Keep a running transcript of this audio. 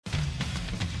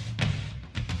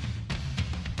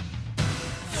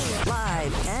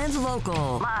Live and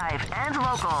local.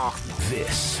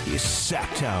 This is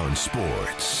Sacktown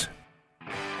Sports.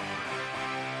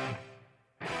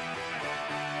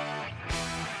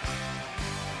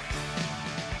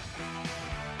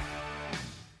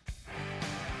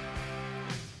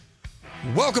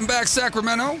 Welcome back,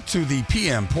 Sacramento, to the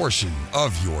PM portion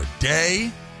of your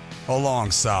day.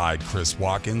 Alongside Chris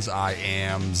Watkins, I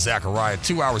am Zachariah.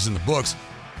 2 hours in the books.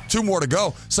 2 more to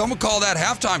go. Someone call that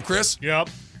halftime, Chris. Yep.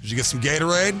 Did you get some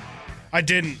Gatorade? I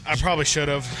didn't. I probably should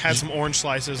have. Had some orange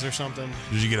slices or something.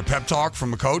 Did you get a pep talk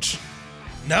from a coach?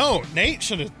 No, Nate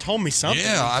should have told me something.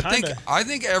 Yeah, I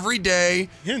think every day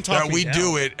that we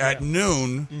do it at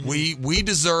noon, we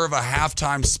deserve a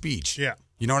halftime speech. Yeah.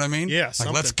 You know what I mean? Yeah,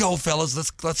 like, let's go, fellas.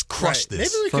 Let's crush this.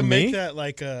 Maybe we can make that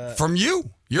like a... From you.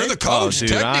 You're the coach, dude,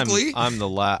 technically. I'm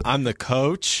the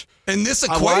coach. In this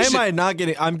equation... Why am I not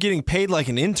getting... I'm getting paid like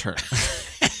an intern.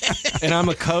 And I'm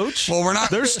a coach? Well, we're not...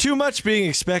 There's too much being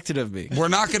expected of me. We're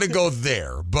not going to go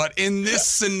there. But in this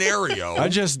scenario... I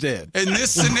just did. In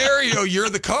this scenario, you're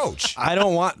the coach. I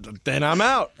don't want... Then I'm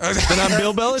out. Then I'm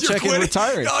Bill Belichick and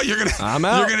retiring. No, I'm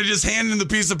out. You're going to just hand him the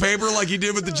piece of paper like you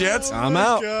did with the Jets? I'm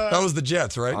out. God. That was the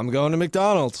Jets, right? I'm going to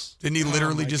McDonald's. Didn't he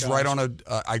literally just write on a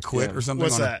I quit or something?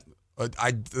 What's that?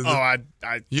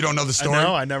 You don't know the story?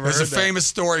 No, I never heard that. There's a famous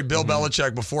story. Bill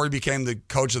Belichick, before he became the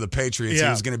coach of the Patriots, he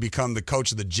was going to become the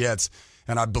coach of the Jets.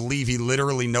 And I believe he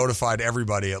literally notified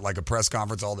everybody at like a press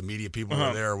conference, all the media people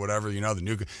were there or whatever, the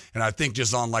new. And I think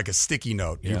just on like a sticky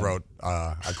note, he wrote,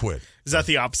 I quit. Is that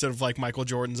the opposite of like Michael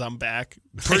Jordan's I'm back?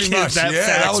 Pretty much,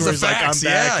 that was a fact. Like, I'm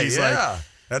back. He's like,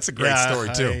 that's a great story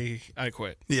too. I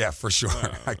quit. Yeah, for sure.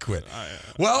 I quit.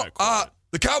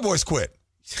 The Cowboys quit.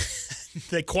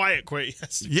 They quiet quit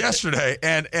yesterday.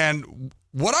 And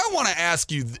what I want to ask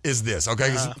you is this, okay?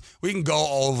 'Cause we can go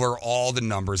over all the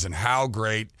numbers and how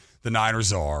great the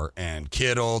Niners are, and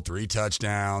Kittle, 3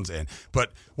 touchdowns.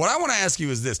 But what I want to ask you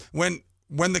is this. When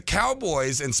the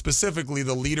Cowboys, and specifically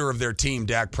the leader of their team,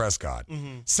 Dak Prescott,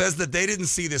 says that they didn't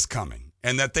see this coming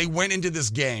and that they went into this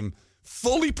game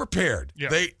fully prepared. Yeah.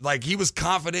 He was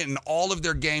confident in all of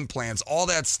their game plans, all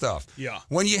that stuff. Yeah.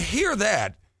 When you hear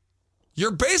that, you're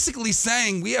basically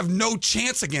saying we have no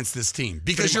chance against this team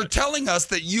because you're telling us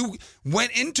that you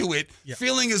went into it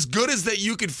feeling as good as that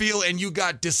you could feel and you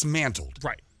got dismantled.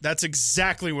 Right. That's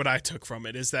exactly what I took from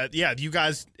it, is that, you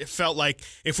guys, it felt like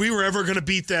if we were ever going to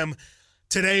beat them,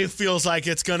 today feels like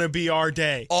it's going to be our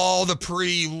day. All the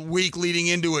pre-week leading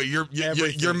into it,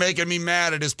 you're making me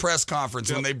mad at his press conference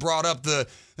when they brought up the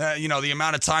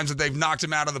amount of times that they've knocked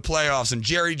him out of the playoffs, and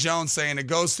Jerry Jones saying it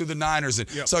goes through the Niners. And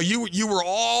so you were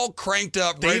all cranked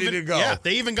up, ready to go. Yeah,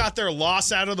 they even got their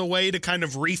loss out of the way to kind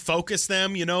of refocus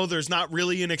them. There's not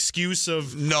really an excuse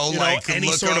of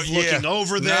any sort of looking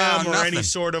over them or any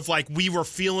sort of like we were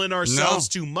feeling ourselves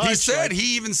too much.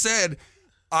 He even said,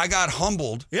 I got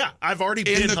humbled. Yeah, I've already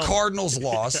been in the humbled. Cardinals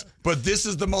loss, but this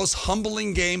is the most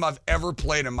humbling game I've ever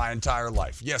played in my entire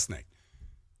life. Yes, Nate.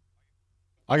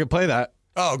 I can play that.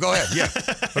 Oh, go ahead. Yeah,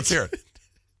 let's hear it.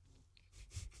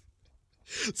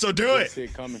 So do it. See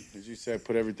it coming, as you said.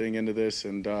 Put everything into this,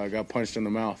 and got punched in the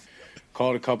mouth.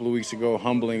 Called a couple of weeks ago,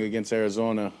 humbling against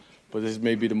Arizona, but this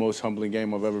may be the most humbling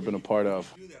game I've ever been a part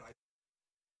of.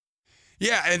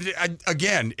 Yeah, and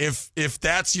again, if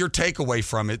that's your takeaway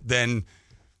from it, then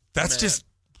that's just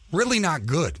really not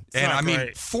good. It's not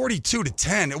great.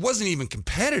 42-10, it wasn't even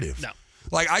competitive. No.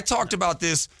 Like, I talked about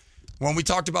this when we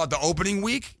talked about the opening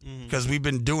week, because we've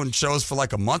been doing shows for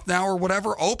like a month now or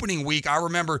whatever. Opening week, I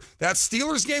remember that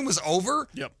Steelers game was over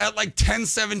at like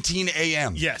 10:17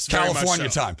 a.m. Yes,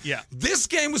 California so. time. Yeah. This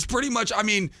game was pretty much,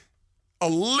 a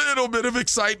little bit of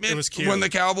excitement It was cute. when the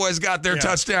Cowboys got their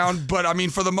touchdown. But,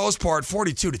 for the most part,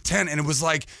 42-10. And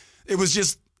it was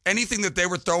just anything that they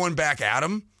were throwing back at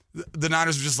them, the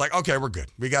Niners were just like, okay, we're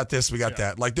good. We got this, we got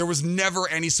that. Like, there was never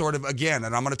any sort of, again,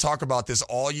 and I'm going to talk about this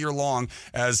all year long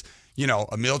as,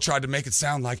 Emil tried to make it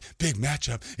sound like big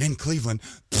matchup in Cleveland.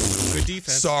 Good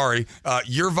defense. Sorry.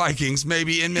 Your Vikings,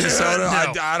 maybe in Minnesota.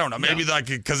 No. I don't know. Maybe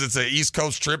because it's an East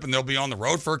Coast trip and they'll be on the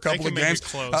road for a couple of games.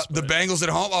 Close, the Bengals at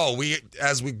home. Oh,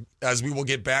 as we will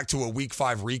get back to a Week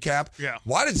 5 recap. Yeah.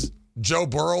 Why does Joe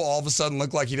Burrow all of a sudden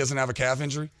look like he doesn't have a calf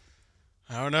injury?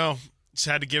 I don't know. Just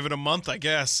had to give it a month, I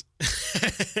guess.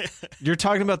 You're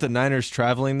talking about the Niners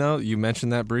traveling, though. You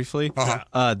mentioned that briefly.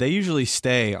 They usually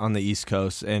stay on the East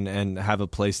Coast and have a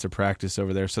place to practice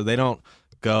over there. So they don't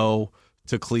go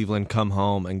to Cleveland, come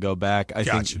home, and go back. I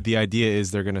think the idea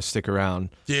is they're going to stick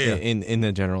around in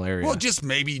the general area. Well, just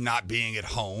maybe not being at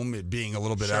home, it being a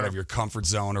little bit out of your comfort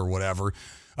zone or whatever.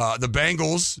 The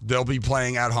Bengals, they'll be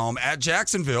playing at home at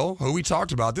Jacksonville, who we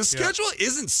talked about. This schedule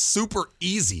isn't super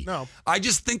easy. No. I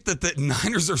just think that the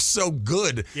Niners are so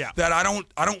good that I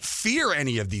don't fear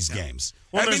any of these games.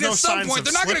 Well, I mean, at some point,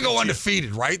 they're not going to go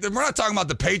undefeated, right? We're not talking about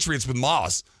the Patriots with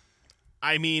Moss.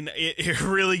 I mean, it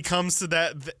really comes to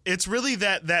that. It's really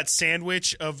that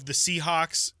sandwich of the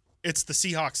Seahawks. It's the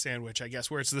Seahawks sandwich, I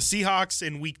guess, where it's the Seahawks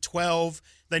in week 12,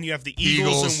 then you have the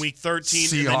Eagles in week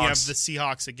 13, and then you have the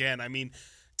Seahawks again. I mean,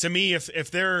 to me, if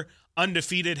they're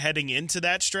undefeated heading into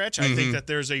that stretch, I think that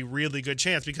there's a really good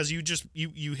chance because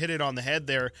you hit it on the head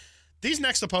there. These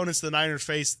next opponents the Niners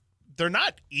face, they're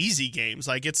not easy games.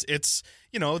 Like it's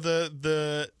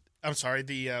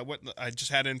what I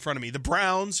just had it in front of me. The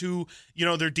Browns, who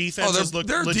their defense look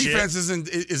their legit. defense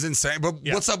is insane. But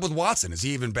what's up with Watson? Is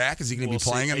he even back? Is he going to be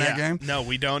playing in that game? No,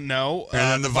 we don't know. And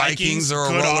then the Vikings are a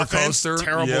good roller offense, coaster.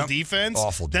 Terrible defense.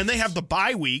 Awful defense. Then they have the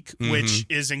bye week, which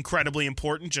is incredibly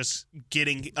important. Just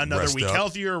getting another week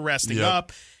healthier, resting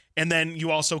up. And then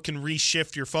you also can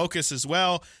reshift your focus as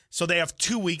well. So they have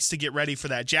 2 weeks to get ready for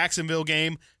that Jacksonville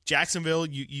game. Jacksonville,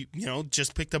 you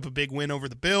just picked up a big win over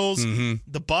the Bills.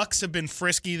 The Bucks have been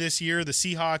frisky this year. The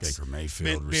Seahawks Baker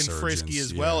Mayfield been frisky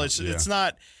as well. It's just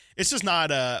not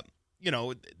Do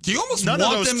you almost none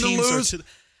want of those them to teams lose?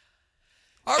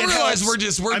 I realize we're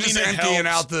just emptying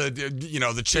out the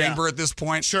the chamber at this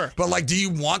point. Sure. But do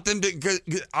you want them to? 'Cause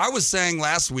I was saying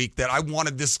last week that I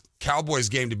wanted this Cowboys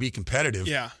game to be competitive.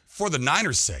 For the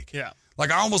Niners' sake. Yeah. I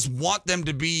almost want them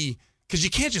to be, because you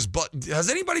can't just, has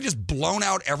anybody just blown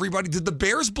out everybody? Did the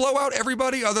Bears blow out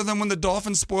everybody other than when the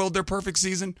Dolphins spoiled their perfect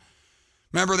season?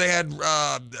 Remember they had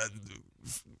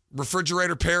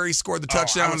Refrigerator Perry scored the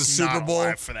touchdown in the Super Bowl?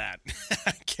 I was not alive for that.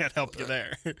 I can't help you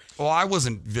there. Well, I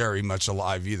wasn't very much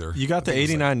alive either. You got the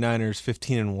 89 Niners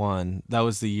 15-1. That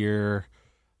was the year,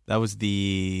 not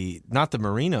the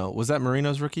Marino. Was that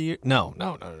Marino's rookie year? No.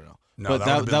 No, but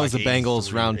that was the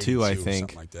Bengals round 2, I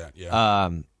think. Something like that, yeah.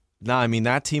 No, I mean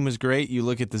that team was great. You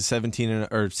look at the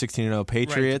 16-0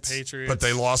 Patriots. Right, the Patriots. But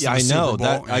they lost in the I know. Super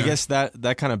Bowl. I guess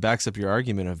that kind of backs up your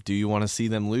argument of, do you want to see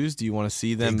them lose? Do you want to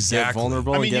see them get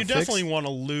vulnerable? I mean, and you get definitely fixed? want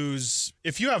to lose.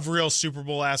 If you have real Super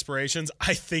Bowl aspirations,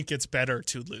 I think it's better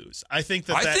to lose. I think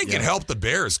it helped the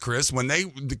Bears, Chris,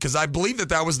 because I believe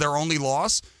that was their only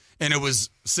loss. And it was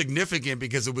significant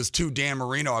because it was to Dan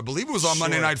Marino. I believe it was on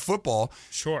Monday Night Football.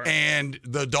 Sure. And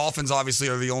the Dolphins obviously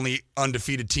are the only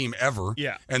undefeated team ever.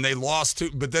 Yeah. And they lost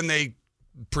but then they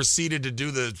proceeded to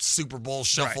do the Super Bowl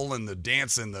shuffle and the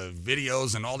dance and the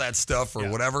videos and all that stuff or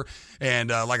whatever. And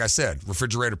like I said,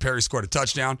 Refrigerator Perry scored a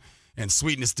touchdown and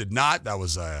Sweetness did not. That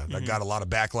was that got a lot of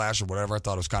backlash or whatever. I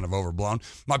thought it was kind of overblown.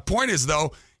 My point is,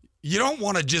 though, you don't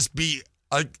want to just be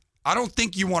I don't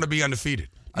think you want to be undefeated.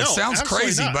 No, it sounds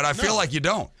crazy, not. but I feel like you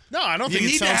don't. No, I don't think you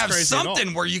it need to sounds have crazy at all.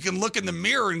 something where you can look in the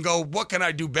mirror and go, what can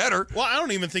I do better? Well, I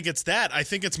don't even think it's that. I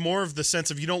think it's more of the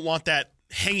sense of you don't want that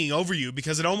hanging over you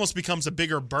because it almost becomes a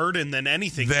bigger burden than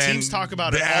anything. Teams talk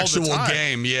about it all the time. The actual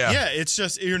game, yeah. Yeah, it's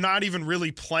just you're not even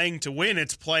really playing to win.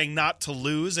 It's playing not to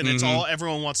lose, and it's all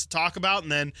everyone wants to talk about.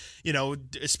 And then,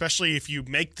 especially if you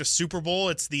make the Super Bowl,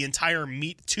 it's the entire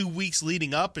 2 weeks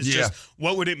leading up. It's just,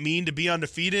 what would it mean to be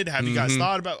undefeated? Have you guys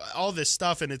thought about all this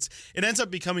stuff? And it ends up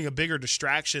becoming a bigger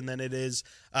distraction than it is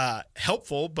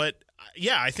helpful. But,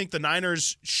 yeah, I think the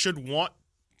Niners shouldn't want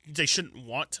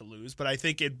to lose, but I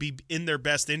think it'd be in their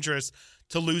best interest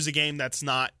to lose a game that's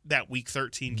not that Week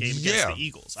 13 game against the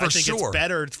Eagles. I think it's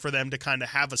better for them to kind of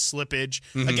have a slippage.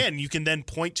 Again, you can then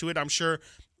point to it. I'm sure,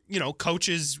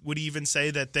 coaches would even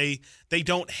say that they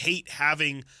don't hate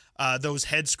having those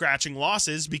head-scratching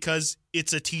losses because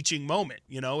it's a teaching moment.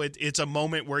 It's a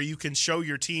moment where you can show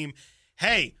your team,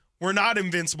 hey, we're not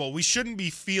invincible. We shouldn't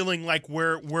be feeling like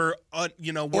we're or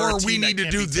we need to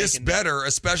do this better,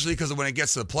 especially because when it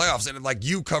gets to the playoffs, and like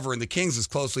you covering the Kings as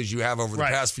closely as you have over the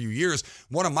past few years,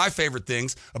 one of my favorite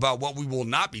things about what we will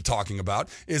not be talking about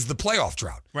is the playoff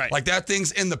drought. Right. Like that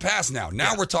thing's in the past now.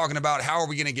 Now we're talking about how are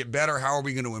we going to get better? How are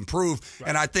we going to improve? Right.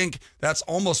 And I think that's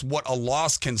almost what a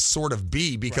loss can sort of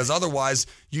be because otherwise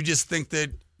you just think that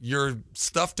your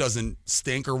stuff doesn't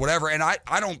stink or whatever. And I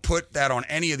don't put that on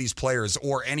any of these players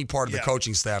or any part of the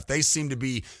coaching staff. They seem to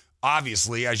be,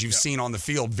 obviously, as you've seen on the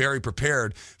field, very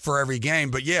prepared for every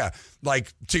game. But yeah,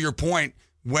 like to your point,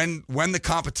 when the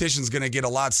competition's going to get a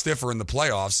lot stiffer in the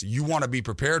playoffs, you want to be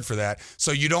prepared for that.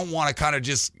 So you don't want to kind of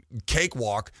just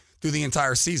cakewalk through the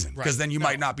entire season, because then you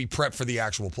might not be prepped for the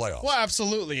actual playoffs. Well,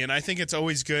 absolutely, and I think it's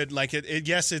always good. Like,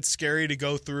 yes, it's scary to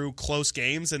go through close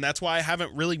games, and that's why I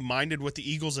haven't really minded what the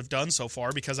Eagles have done so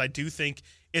far, because I do think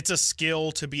it's a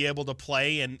skill to be able to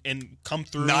play and come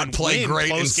through not and play win great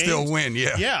close and games. still win.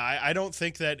 Yeah, I don't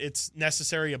think that it's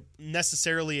necessarily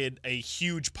a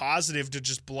huge positive to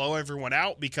just blow everyone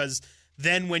out, because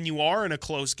then when you are in a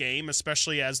close game,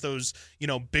 especially as those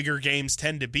bigger games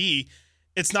tend to be,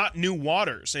 it's not new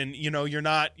waters, and you're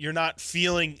not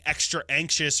feeling extra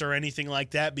anxious or anything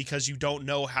like that because you don't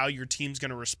know how your team's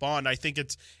going to respond. I think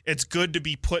it's good to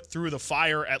be put through the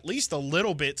fire at least a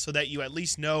little bit, so that you at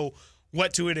least know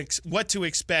what to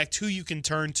expect, who you can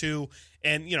turn to,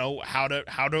 and how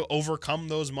to overcome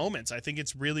those moments. I think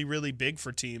it's really, really big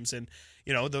for teams, and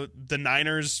the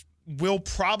Niners will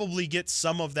probably get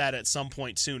some of that at some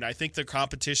point soon. I think the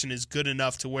competition is good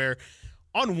enough to where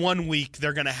on 1 week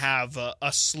they're going to have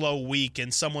a slow week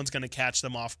and someone's going to catch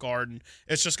them off guard, and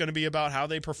it's just going to be about how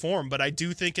they perform. But I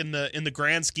do think in the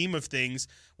grand scheme of things,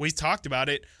 we talked about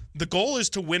it, the goal is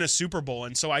to win a Super Bowl.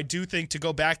 And so I do think to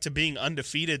go back to being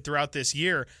undefeated throughout this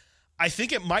year, I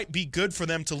think it might be good for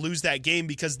them to lose that game,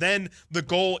 because then the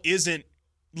goal isn't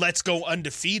let's go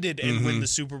undefeated and win the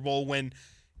Super Bowl, when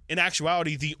in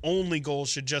actuality, the only goal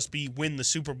should just be win the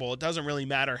Super Bowl. It doesn't really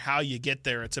matter how you get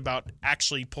there. It's about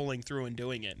actually pulling through and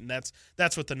doing it. And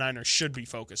that's what the Niners should be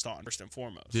focused on, first and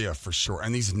foremost. Yeah, for sure.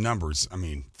 And these numbers,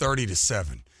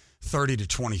 30-7,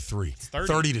 30-23,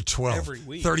 30-12, every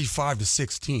week,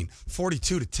 35-16,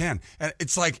 42-10. And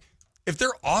it's like, if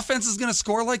their offense is going to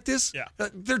score like this,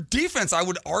 their defense, I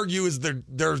would argue, is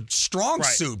their strong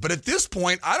suit. But at this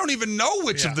point, I don't even know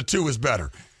which of the two is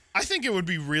better. I think it would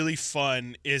be really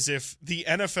fun is if the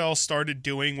NFL started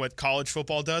doing what college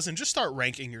football does and just start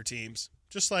ranking your teams.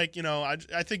 Just like,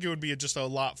 I think it would be just a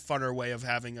lot funner way of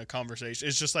having a conversation.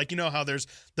 It's just like, how there's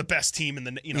the best team in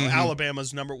the,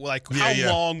 Alabama's number, like how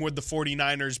long would the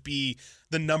 49ers be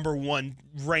the number one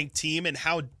ranked team, and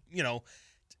how,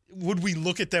 would we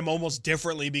look at them almost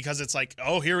differently because it's like,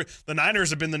 oh, here the Niners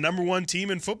have been the number one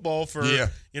team in football for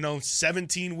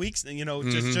 17 weeks, and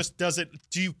just does it?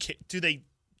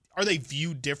 Are they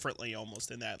viewed differently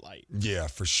almost in that light? Yeah,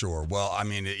 for sure. Well,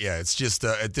 it's just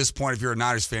at this point, if you're a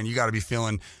Niners fan, you got to be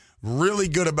feeling really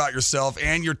good about yourself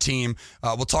and your team.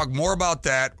 We'll talk more about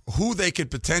that, who they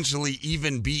could potentially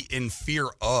even be in fear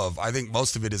of. I think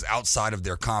most of it is outside of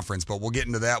their conference, but we'll get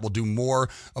into that. We'll do more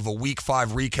of a Week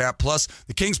 5 recap. Plus,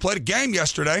 the Kings played a game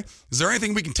yesterday. Is there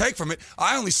anything we can take from it?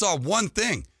 I only saw one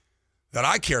thing that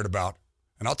I cared about,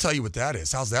 and I'll tell you what that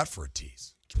is. How's that for a tease?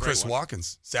 Chris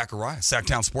Watkins, Zachariah,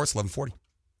 Sacktown Sports, 1140.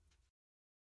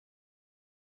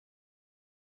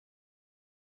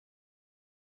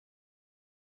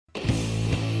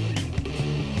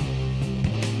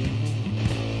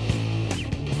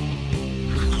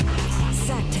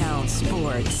 Sacktown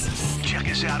Sports. Check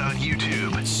us out on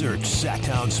YouTube. Search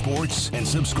Sacktown Sports and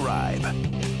subscribe.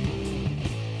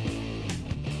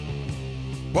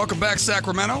 Welcome back,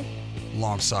 Sacramento.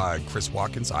 Alongside Chris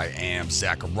Watkins, I am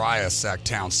Zachariah,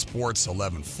 Sacktown Sports,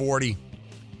 1140.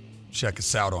 Check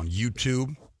us out on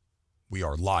YouTube. We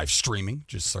are live streaming.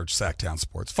 Just search Sacktown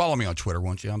Sports. Follow me on Twitter,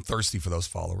 won't you? I'm thirsty for those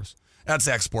followers. At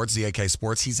Zach Sports, ZAK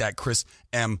Sports. He's at Chris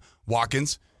M.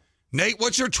 Watkins. Nate,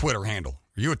 what's your Twitter handle?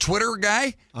 Are you a Twitter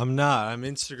guy? I'm not. I'm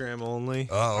Instagram only.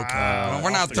 Oh, okay. Well,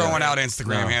 we're not throwing out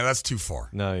Instagram, man. That's too far.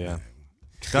 No, yeah.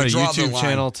 Got a YouTube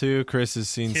channel, too. Chris has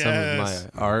seen some of my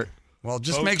art. Well,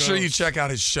 just make sure you check out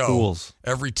his show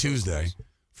every Tuesday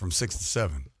from 6 to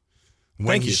 7.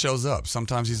 When he shows up.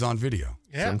 Sometimes he's on video.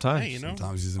 Yeah. Sometimes. Hey,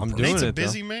 Sometimes he's in I'm person. doing Nate's it, a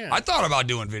busy man. I thought about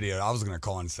doing video. I was going to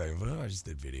call and say, well, I just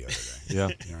did video today. Yeah.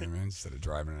 You know what I mean? Instead of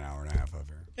driving an hour and a half up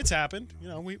here. It's happened.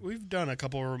 We've done a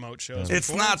couple of remote shows. It's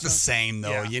before, not the same, though.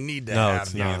 Yeah. You need to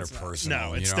have the not. interpersonal.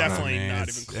 No, it's you know definitely what I mean? not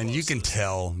even close. And you can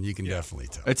tell. You can definitely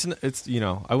tell. It's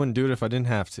I wouldn't do it if I didn't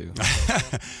have to.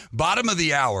 Bottom of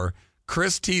the hour.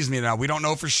 Chris teased me. Now, we don't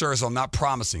know for sure, so I'm not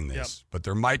promising this. But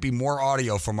there might be more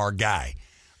audio from our guy,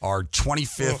 our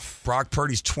 25th, Brock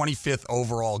Purdy's 25th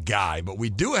overall guy. But we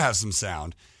do have some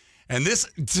sound. And this,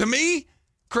 to me,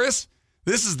 Chris,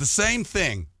 this is the same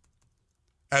thing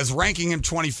as ranking him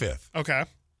 25th. Okay.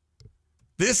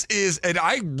 This is, and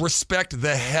I respect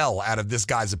the hell out of this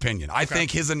guy's opinion. I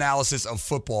think his analysis of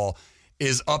football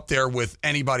is up there with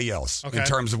anybody else in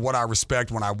terms of what I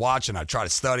respect when I watch and I try to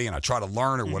study and I try to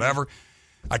learn or whatever.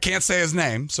 I can't say his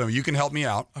name, so you can help me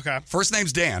out. Okay. First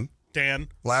name's Dan. Dan.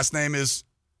 Last name is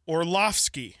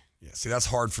Orlovsky. Yeah, see, that's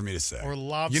hard for me to say.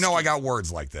 Orlovsky. You know I got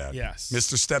words like that. Yes.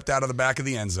 Mr. stepped out of the back of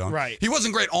the end zone. Right. He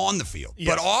wasn't great on the field,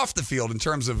 but off the field in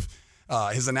terms of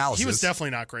his analysis. He was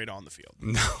definitely not great on the field.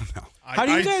 No. How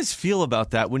do you guys feel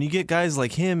about that when you get guys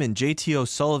like him and JT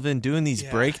O'Sullivan doing these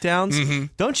breakdowns?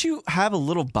 Don't you have a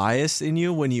little bias in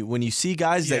you when you see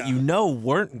guys that you know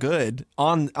weren't good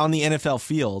on the NFL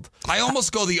field? I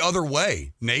almost go the other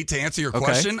way, Nate, to answer your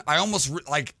question. I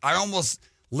almost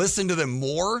listen to them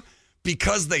more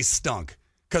because they stunk.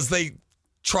 Because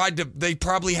they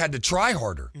probably had to try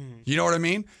harder. You know what I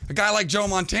mean? A guy like Joe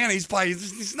Montana,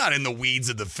 he's not in the weeds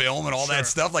of the film and all that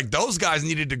stuff. Like, those guys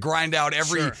needed to grind out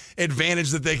every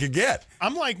advantage that they could get.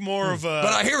 I'm like more of a...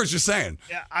 But I hear what you're saying.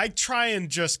 Yeah, I try and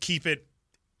just keep it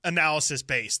analysis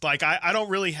based. Like, I don't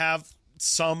really have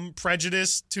some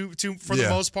prejudice for the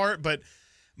most part, but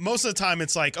most of the time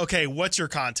it's like, okay, what's your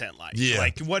content like? Yeah.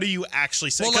 Like, what do you actually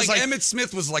say? Well, like Emmitt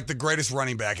Smith was like the greatest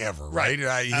running back ever, right? He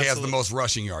has the most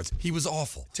rushing yards. He was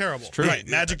awful. Terrible. True. Right.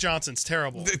 Magic Johnson's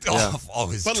terrible. Oh,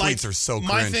 his tweets are so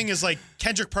cringe. My thing is, like,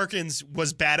 Kendrick Perkins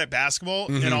was bad at basketball,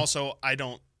 and also I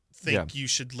don't think you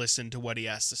should listen to what he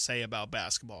has to say about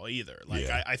basketball either. Like,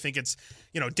 I think it's,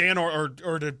 Dan or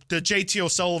the JT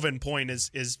O'Sullivan point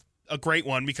is a great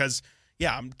one because –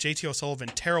 yeah, I'm JT O'Sullivan,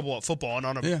 terrible at football, and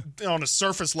on a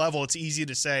surface level, it's easy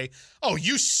to say, "Oh,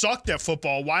 you sucked at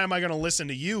football. Why am I going to listen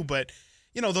to you?" But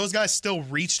those guys still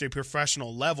reached a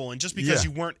professional level, and just because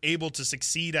you weren't able to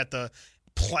succeed at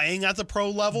playing at the pro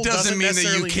level doesn't mean that you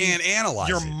necessarily can't analyze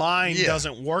your it. mind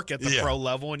doesn't work at the pro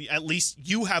level, and at least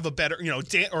you have a better,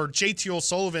 Dan, or JT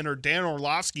O'Sullivan or Dan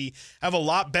Orlovsky have a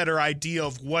lot better idea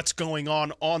of what's going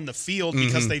on the field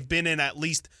because they've been in at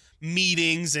least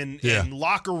meetings and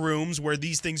locker rooms where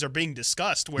these things are being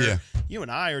discussed, where you and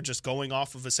I are just going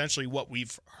off of essentially what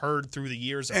we've heard through the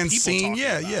years of and people seen.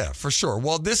 talking about. For sure.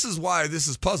 Well, this is why this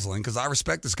is puzzling, because I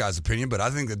respect this guy's opinion, but I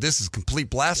think that this is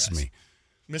complete blasphemy.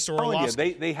 Mr.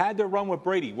 Orlovsky. They had to run with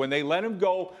Brady. When they let him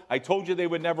go, I told you they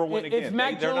would never win again.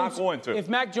 They're not going to. If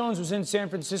Mac Jones was in San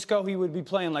Francisco, he would be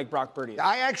playing like Brock Purdy.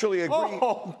 I actually agree.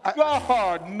 Oh,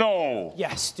 God, no.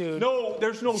 Yes, dude. No,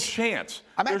 there's no chance.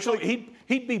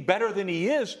 He'd be better than he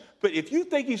is. But if you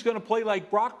think he's going to play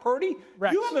like Brock Purdy,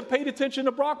 you haven't paid attention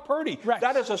to Brock Purdy.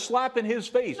 That is a slap in his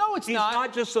face. No, it's not.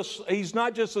 He's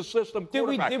not just a system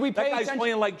quarterback. Did we pay that guy's attention?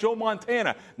 playing like Joe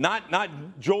Montana, not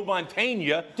Joe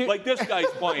Montana, like this guy's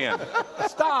playing.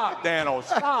 Stop, Dano,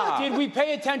 stop. Did we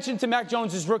pay attention to Mac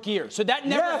Jones' rookie year? So that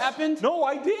never happened? No,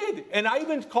 I did. And I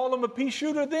even called him a pea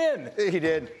shooter then. He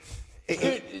did.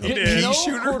 No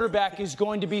quarterback is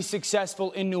going to be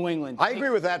successful in New England. I agree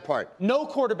with that part. No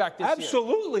quarterback this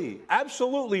year.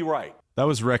 Absolutely right. That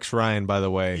was Rex Ryan, by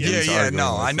the way. I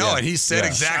know. And he said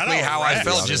exactly how I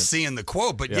felt just seeing the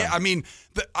quote. But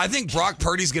I think Brock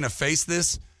Purdy's going to face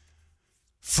this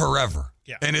forever.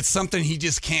 Yeah. And it's something he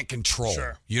just can't control.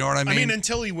 Sure. You know what I mean? I mean,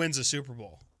 until he wins a Super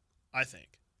Bowl, I think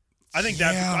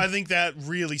that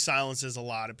really silences a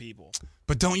lot of people.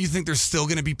 But don't you think there's still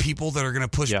going to be people that are going to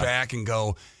push back and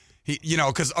go,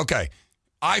 because,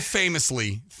 I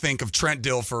famously think of Trent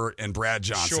Dilfer and Brad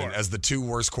Johnson as the two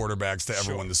worst quarterbacks to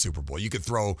ever win the Super Bowl. You could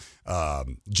throw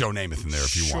Joe Namath in there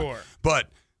if you want. But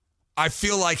I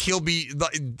feel like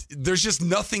there's just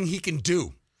nothing he can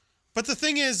do. But the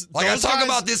thing is, I talk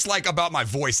about this about my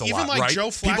voice a lot, like right? Joe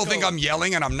Flacco, people think I'm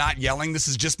yelling and I'm not yelling. This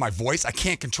is just my voice. I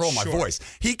can't control my voice.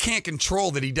 He can't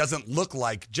control that he doesn't look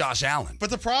like Josh Allen. But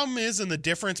the problem is, and the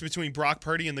difference between Brock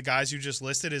Purdy and the guys you just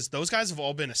listed is those guys have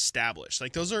all been established.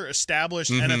 Like, those are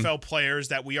established NFL players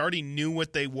that we already knew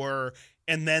what they were,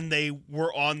 and then they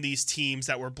were on these teams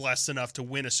that were blessed enough to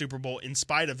win a Super Bowl in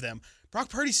spite of them. Brock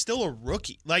Purdy's still a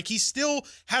rookie. Like, he still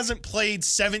hasn't played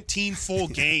 17 full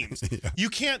games. You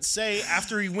can't say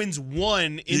after he wins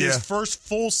one in his first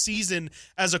full season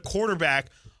as a quarterback,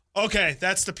 okay,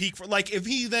 that's the peak. Like, if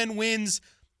he then wins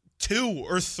 2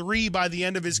 or 3 by the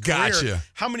end of his career,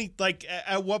 how many,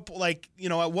 at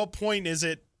what point is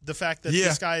it the fact that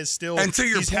this guy is still, and to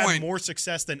your he's point, had more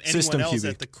success than anyone else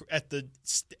at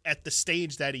the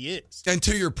stage that he is. And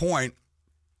to your point,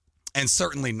 and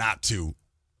certainly not to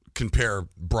compare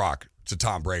Brock to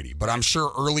Tom Brady, but I'm sure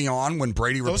early on when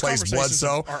Brady replaced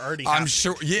Bledsoe, I'm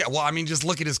sure. Yeah, well, I mean, just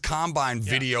look at his combine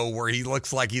video where he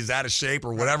looks like he's out of shape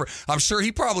or whatever. I'm sure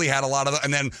he probably had a lot of,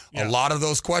 and then a lot of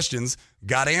those questions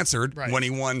got answered when he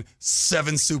won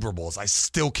 7 Super Bowls. I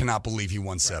still cannot believe he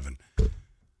won 7.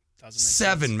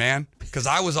 7, man, because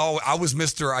I was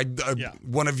Mr.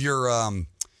 One of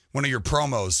your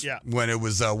promos when it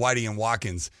was Whitey and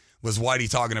Watkins. Was Whitey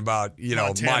talking about,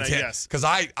 Montana? Yes. Because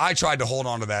I tried to hold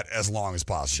on to that as long as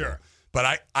possible. Sure.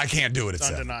 But I can't do it at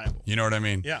 7. Undeniable. You know what I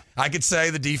mean? Yeah. I could say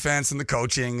the defense and the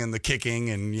coaching and the kicking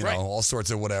and, all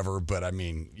sorts of whatever. But, I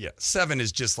mean, 7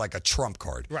 is just like a trump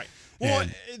card. Right. Well,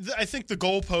 I think the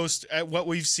goalpost, what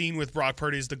we've seen with Brock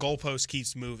Purdy is the goalpost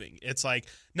keeps moving. It's like,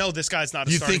 no, this guy's not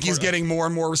a starting think he's getting more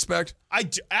and more respect?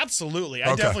 Absolutely.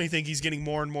 I definitely think he's getting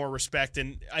more and more respect.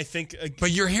 And I think.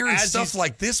 But you're hearing stuff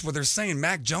like this where they're saying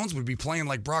Mac Jones would be playing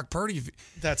like Brock Purdy.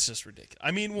 That's just ridiculous.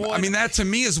 That to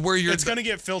me is where you're. It's going to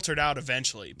get filtered out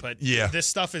eventually. But this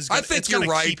stuff is. I think you're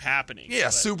right. Keep happening. Yeah,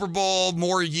 Super Bowl,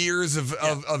 more years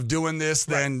of doing this,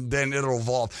 then it'll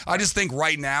evolve. I just think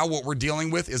right now what we're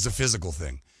dealing with is a physical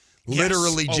thing.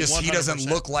 Literally, he doesn't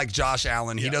look like Josh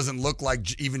Allen. He doesn't look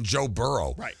like even Joe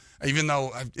Burrow. Right. Even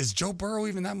though, is Joe Burrow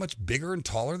even that much bigger and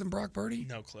taller than Brock Purdy?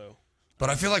 No clue. But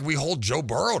I feel like we hold Joe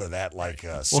Burrow to that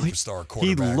superstar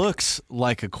quarterback. He looks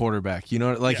like a quarterback. You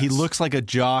know, he looks like a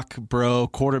jock bro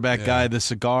quarterback guy, the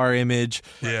cigar image,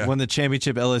 won the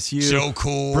championship LSU. So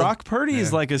cool. Brock Purdy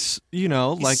is he's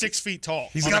 6 feet tall.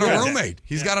 He's got a roommate.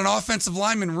 He's got an offensive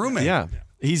lineman roommate. Yeah.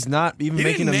 He's not even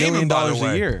making $1 million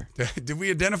a year. Did we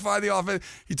identify the offense?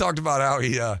 He talked about how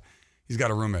he's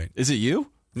got a roommate. Is it you?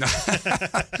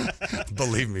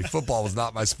 Believe me, football was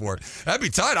not my sport. That'd be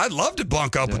tight. I'd love to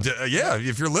bunk up with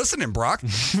if you're listening, Brock.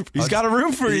 He's got a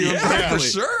room for you. Yeah, for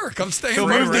sure. Come stay He'll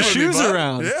move the shoes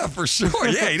around. Yeah, for sure.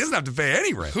 Yeah, he doesn't have to pay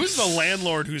any rent. Who's the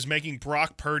landlord who's making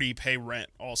Brock Purdy pay rent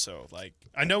also? Like,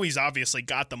 I know he's obviously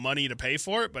got the money to pay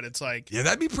for it, but it's like... Yeah,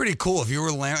 that'd be pretty cool if you were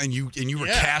and you were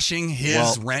cashing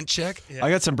his rent check. Yeah. I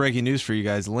got some breaking news for you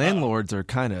guys. Landlords are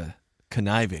kind of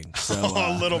conniving, so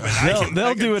a little bit.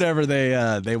 They'll do whatever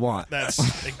they want.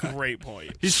 That's a great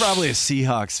point. He's probably a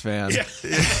Seahawks fan. Yeah.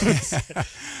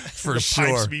 For sure.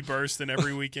 Pipes be bursting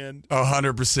every weekend.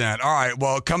 100%. All right.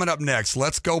 Well, coming up next,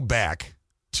 let's go back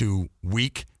to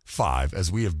week 5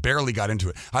 as we have barely got into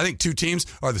it. I think 2 teams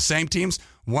are the same teams.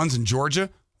 One's in Georgia,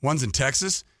 one's in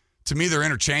Texas. To me, they're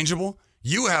interchangeable.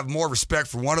 You have more respect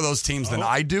for one of those teams than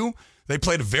I do. They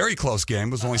played a very close game.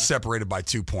 It was only separated by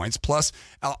 2 points. Plus,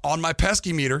 on my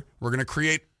pesky meter, we're going to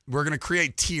create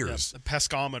tiers. The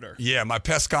pescometer. Yeah, my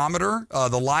pescometer.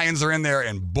 The Lions are in there,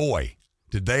 and boy,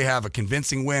 did they have a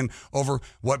convincing win over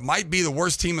what might be the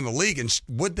worst team in the league. And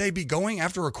would they be going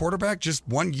after a quarterback just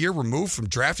 1 year removed from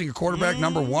drafting a quarterback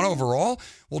number 1 overall?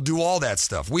 We'll do all that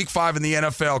stuff. Week 5 in the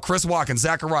NFL. Chris Watkins,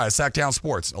 Zachariah, Sacktown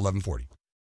Sports, 1140.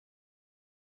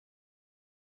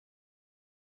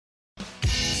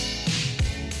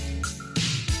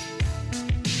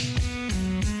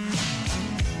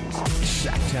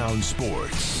 Sacktown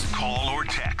Sports. Call or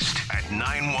text at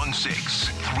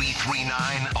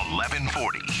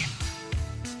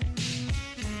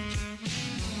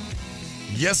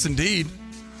 916-339-1140. Yes, indeed.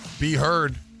 Be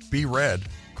heard, be read.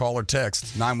 Call or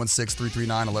text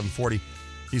 916-339-1140.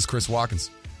 He's Chris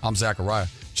Watkins. I'm Zachariah.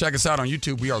 Check us out on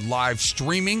YouTube. We are live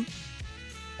streaming.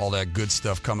 All that good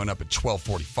stuff coming up at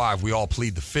 12:45. We all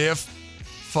plead the fifth.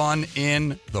 Fun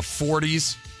in the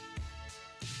 40s.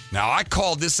 Now, I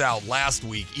called this out last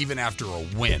week, even after a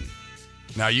win.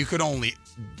 Now, you could only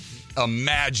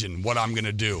imagine what I'm going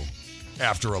to do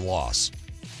after a loss.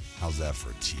 How's that for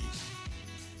a tease?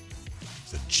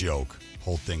 It's a joke.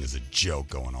 Whole thing is a joke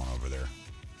going on over there.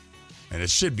 And it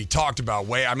should be talked about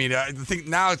I think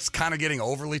now it's kind of getting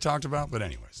overly talked about. But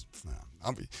anyways,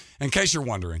 in case you're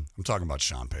wondering, I'm talking about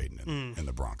Sean Payton and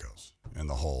the Broncos. And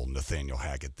the whole Nathaniel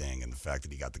Hackett thing and the fact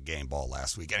that he got the game ball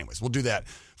last week. Anyways, we'll do that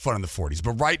fun in the 40s.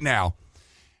 But right now,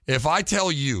 if I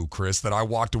tell you, Chris, that I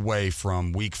walked away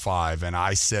from week 5 and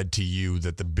I said to you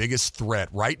that the biggest threat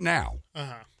right now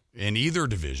in either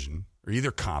division or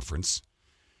either conference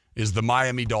is the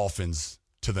Miami Dolphins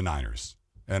to the Niners.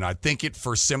 And I think it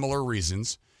for similar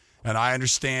reasons. And I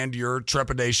understand your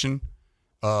trepidation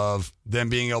of them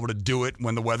being able to do it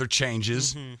when the weather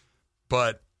changes.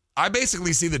 But I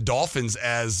basically see the Dolphins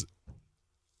as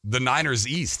the Niners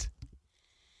East.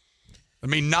 I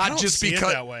mean, not just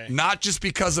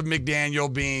because of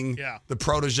McDaniel being the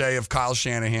protege of Kyle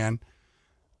Shanahan.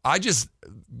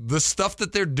 The stuff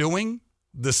that they're doing,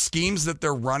 the schemes that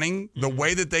they're running, the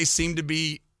way that they seem to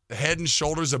be head and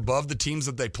shoulders above the teams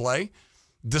that they play,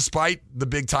 despite the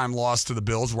big time loss to the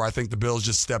Bills, where I think the Bills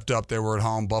just stepped up. They were at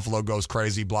home. Buffalo goes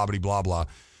crazy, blah, blah, blah, blah.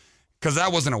 Because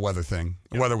that wasn't a weather thing.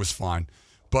 The weather was fine.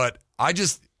 But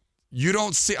you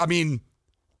don't see, I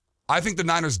think the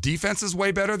Niners' defense is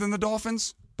way better than the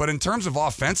Dolphins. But in terms of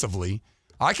offensively,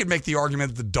 I could make the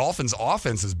argument that the Dolphins'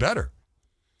 offense is better.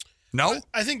 No?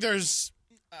 I think there's,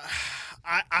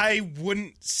 I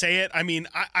wouldn't say it.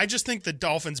 I just think the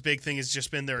Dolphins' big thing has just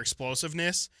been their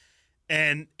explosiveness.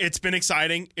 And it's been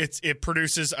exciting. It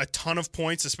produces a ton of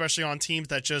points, especially on teams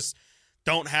that just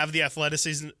don't have the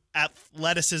athleticism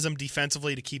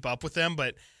defensively to keep up with them.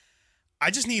 But I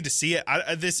just need to see it.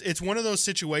 It's one of those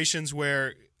situations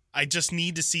where I just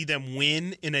need to see them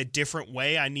win in a different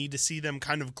way. I need to see them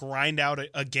kind of grind out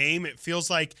a game. It feels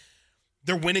like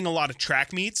they're winning a lot of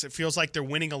track meets. It feels like they're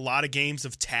winning a lot of games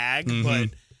of tag, but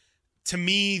to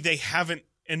me, they haven't,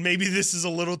 and maybe this is a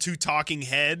little too talking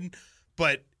head,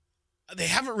 but they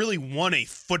haven't really won a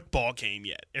football game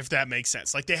yet, if that makes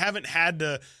sense. Like, they haven't had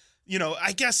to,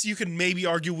 I guess you could maybe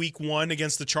argue week 1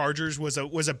 against the Chargers was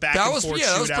a back and forth shootout.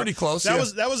 That was pretty close.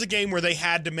 That was a game where they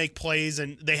had to make plays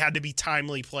and they had to be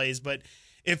timely plays, but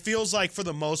it feels like for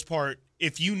the most part,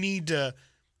 if you need to,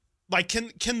 like,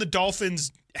 can the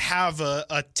Dolphins have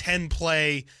a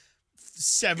 10-play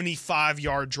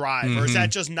 75-yard drive, or is that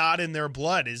just not in their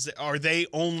blood? Are they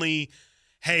only,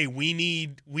 hey,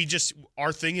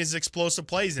 our thing is explosive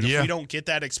plays, and if we don't get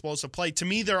that explosive play, to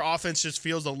me their offense just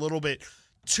feels a little bit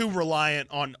too reliant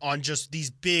on just these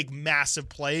big massive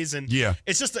plays, and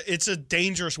it's a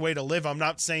dangerous way to live. I'm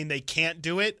not saying they can't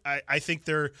do it. I think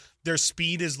their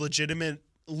speed is legitimate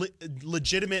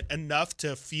enough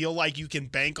to feel like you can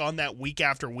bank on that week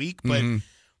after week, but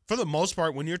for the most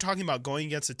part, when you're talking about going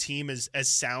against a team as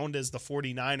sound as the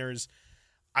 49ers,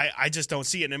 I just don't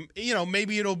see it. And,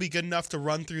 maybe it'll be good enough to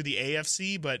run through the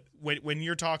AFC, but when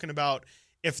you're talking about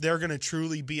if they're going to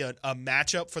truly be a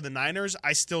matchup for the Niners,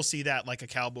 I still see that like a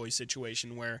Cowboys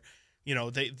situation where,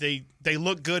 they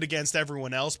look good against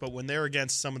everyone else, but when they're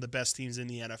against some of the best teams in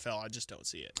the NFL, I just don't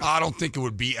see it. I don't think it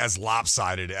would be as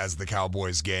lopsided as the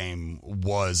Cowboys game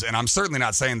was, and I'm certainly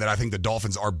not saying that I think the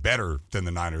Dolphins are better than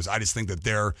the Niners. I just think that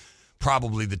they're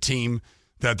probably the team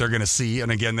that they're going to see,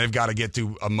 and again, they've got to get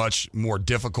through a much more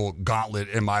difficult gauntlet,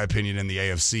 in my opinion, in the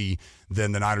AFC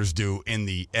than the Niners do in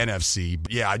the NFC.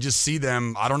 But yeah, I just see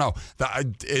them, I don't know.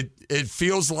 It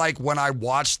feels like when I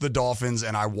watch the Dolphins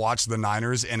and I watch the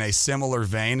Niners in a similar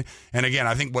vein, and again,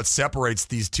 I think what separates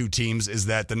these two teams is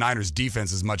that the Niners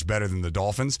defense is much better than the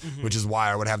Dolphins, which is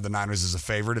why I would have the Niners as a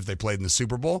favorite if they played in the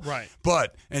Super Bowl. Right.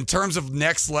 But in terms of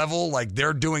next level, like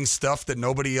they're doing stuff that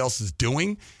nobody else is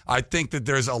doing, I think that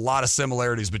there's a lot of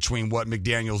similarities between what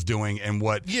McDaniel's doing and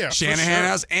what Shanahan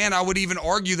has, and I would even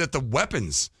argue that the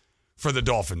weapons for the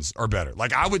Dolphins are better.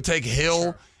 Like, I would take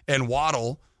Hill and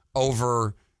Waddle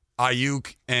over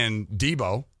Ayuk and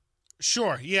Debo.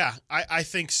 Sure, yeah, I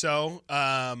think so.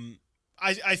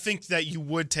 I think that you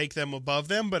would take them above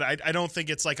them, but I don't think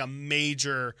it's like a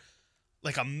major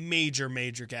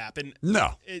gap. And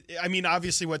no, I mean,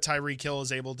 obviously what Tyreek Hill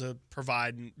is able to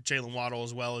provide, and Jalen Waddle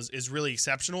as well, is really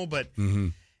exceptional, but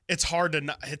it's hard to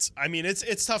not,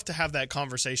 it's tough to have that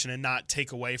conversation and not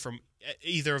take away from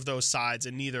either of those sides,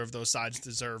 and neither of those sides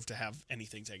deserve to have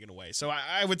anything taken away. So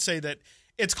I would say that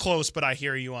it's close, but I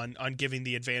hear you on giving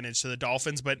the advantage to the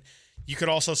Dolphins. But you could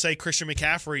also say Christian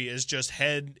McCaffrey is just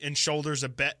head and shoulders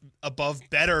above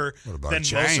better than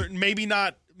most. Maybe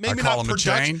not. Maybe I call not him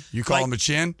production. A chain. You call him a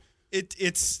chin.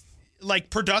 It's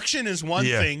like production is one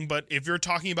thing, but if you're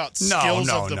talking about skills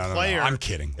of the player, I'm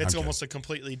kidding. It's almost a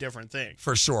completely different thing.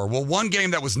 For sure. Well, one game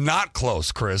that was not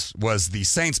close, Chris, was the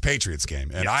Saints-Patriots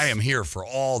game. And I am here for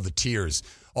all the tears,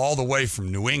 all the way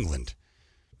from New England,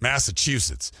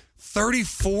 Massachusetts.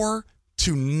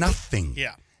 34-0.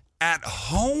 Yeah. At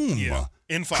home. Yeah.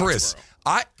 In Foxborough. Chris,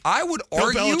 I would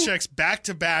argue. Bill Belichick's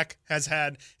back-to-back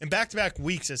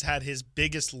weeks has had his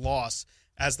biggest loss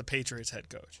as the Patriots head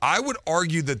coach. I would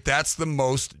argue that that's the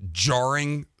most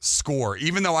jarring score,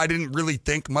 even though I didn't really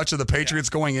think much of the Patriots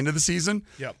going into the season.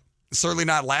 Yep. Certainly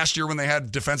not last year when they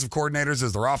had defensive coordinators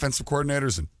as their offensive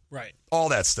coordinators and all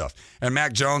that stuff. And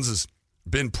Mac Jones has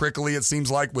been prickly, it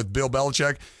seems like, with Bill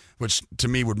Belichick, which to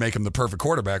me would make him the perfect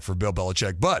quarterback for Bill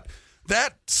Belichick. But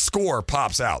that score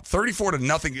pops out. 34-0.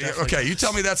 Definitely okay, does. You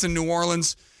tell me that's in New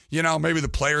Orleans. Maybe the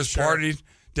players partied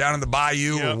down in the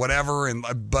bayou or whatever,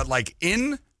 but like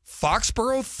in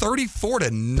Foxborough,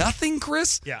 34-0,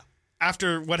 Chris. Yeah.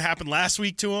 After what happened last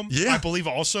week to him, I believe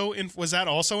was that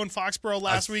also in Foxborough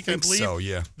last week? I believe so.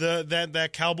 Yeah. That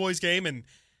Cowboys game, and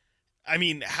I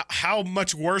mean, how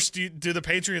much worse do the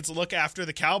Patriots look after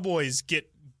the Cowboys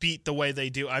get beat the way they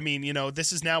do? I mean,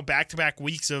 this is now back-to-back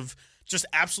weeks of just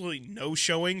absolutely no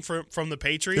showing from the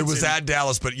Patriots. It was at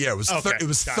Dallas, but it was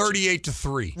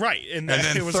 38-3. Right, and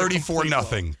then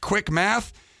 34-0. Quick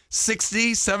math,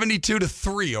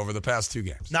 72-3 over the past two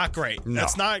games. Not great. No.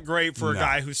 That's not great for a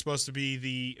guy who's supposed to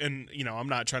be I'm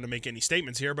not trying to make any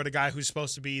statements here, but a guy who's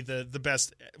supposed to be the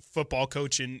best football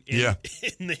coach in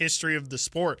the history of the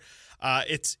sport.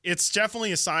 It's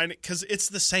definitely a sign, because it's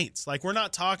the Saints. Like, we're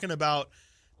not talking about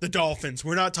the Dolphins.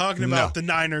 We're not talking about the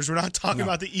Niners. We're not talking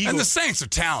about the Eagles. And the Saints are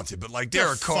talented, but like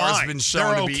Derek Carr's been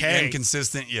shown to be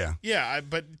inconsistent. Yeah. Yeah,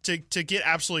 but to get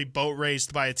absolutely boat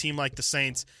raced by a team like the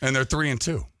Saints. And they're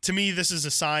 3-2. To me, this is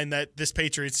a sign that this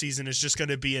Patriots season is just going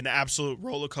to be an absolute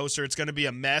roller coaster. It's going to be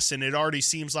a mess, and it already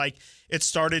seems like it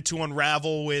started to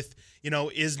unravel with,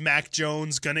 is Mac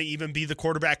Jones going to even be the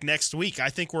quarterback next week? I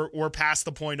think we're past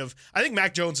the point of – I think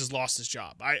Mac Jones has lost his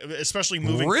job, especially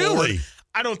moving forward.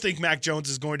 I don't think Mac Jones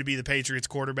is going to be the Patriots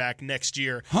quarterback next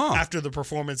year after the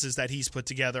performances that he's put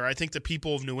together. I think the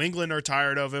people of New England are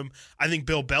tired of him. I think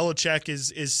Bill Belichick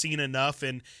is seen enough,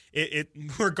 and it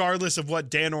regardless of what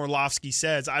Dan Orlovsky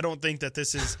says, I don't think that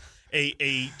this is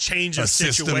a change of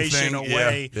situation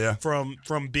away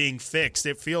from being fixed.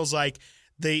 It feels like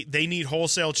they need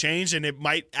wholesale change, and it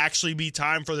might actually be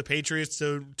time for the Patriots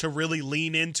to really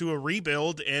lean into a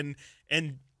rebuild and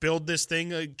build this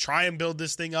thing, try and build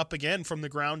this thing up again from the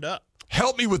ground up.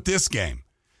 Help me with this game.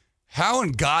 How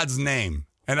in God's name,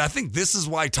 and I think this is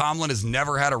why Tomlin has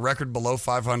never had a record below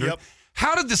 500. Yep.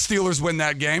 How did the Steelers win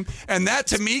that game? And that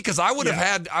to me, because I would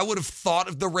have thought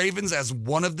of the Ravens as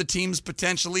one of the teams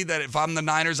potentially that if I'm the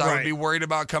Niners, I would be worried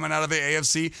about coming out of the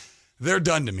AFC. They're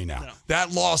done to me now. No.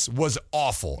 That loss was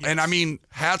awful. Yes. And I mean,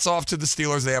 hats off to the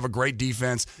Steelers. They have a great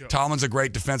defense. Yep. Tomlin's a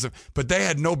great defensive, but they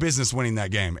had no business winning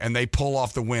that game, and they pull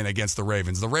off the win against the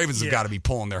Ravens. The Ravens have got to be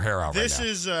pulling their hair out right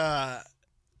now.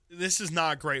 This is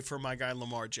not great for my guy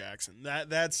Lamar Jackson.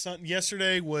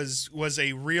 Yesterday was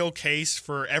a real case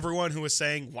for everyone who was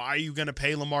saying, why are you going to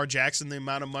pay Lamar Jackson the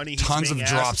amount of money he's Tons being of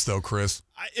asked? Drops, though, Chris.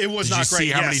 It was Did not you great.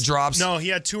 see how many drops? No, he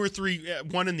had 2 or 3.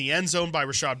 One in the end zone by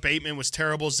Rashad Bateman was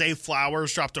terrible. Zay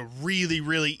Flowers dropped a really,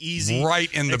 really easy, right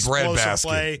in the breadbasket.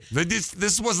 Play.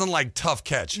 This wasn't like tough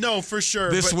catch. No, for sure.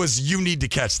 This was you need to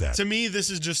catch that. To me, this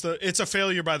is just it's a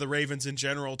failure by the Ravens in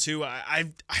general too.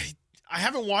 I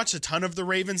haven't watched a ton of the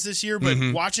Ravens this year, but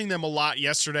watching them a lot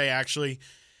yesterday, actually,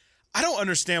 I don't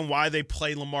understand why they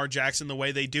play Lamar Jackson the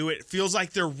way they do. It feels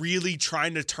like they're really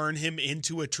trying to turn him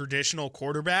into a traditional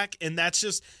quarterback, and that's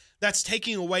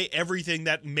taking away everything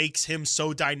that makes him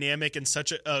so dynamic and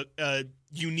such a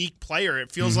unique player.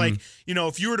 It feels like,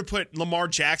 if you were to put Lamar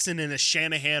Jackson in a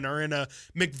Shanahan or in a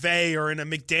McVay or in a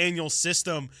McDaniel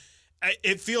system,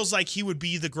 it feels like he would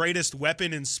be the greatest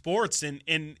weapon in sports,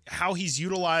 and how he's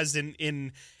utilized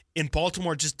in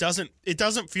Baltimore just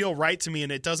doesn't feel right to me,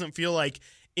 and it doesn't feel like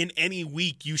in any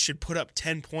week you should put up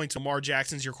 10 points. Lamar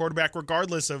Jackson's your quarterback,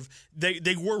 regardless of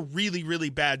they were really, really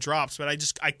bad drops, but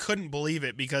I couldn't believe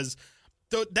it because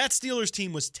that Steelers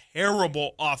team was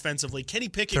terrible offensively. Kenny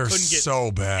Pickett couldn't get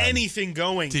anything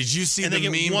going. Did you see the meme, by the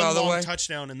way? They get one long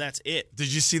touchdown, and that's it.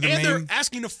 Did you see the meme? And they're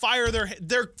asking to fire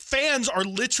their fans are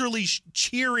literally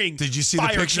cheering. Did you see the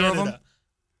picture Canada. of them?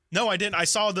 No, I didn't. I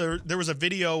saw there was a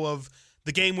video of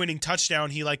the game-winning touchdown.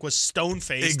 He was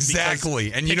stone-faced.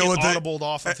 Exactly. And you know what? Audibled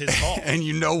off of his call. And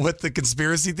you know what the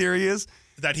conspiracy theory is?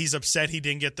 That he's upset he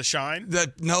didn't get the shine?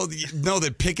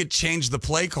 That Pickett changed the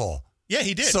play call. Yeah,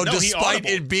 he did. So despite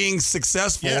it being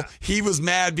successful, he was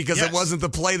mad because it wasn't the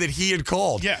play that he had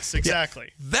called. Yes,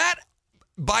 exactly. Yeah. That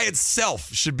by itself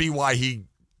should be why he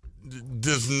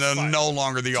is no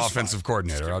longer the offensive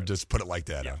coordinator. I'll just put it like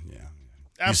that. Yeah.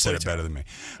 You said it better than me.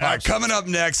 All right, coming up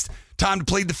next, time to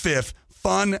plead the fifth.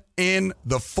 Fun in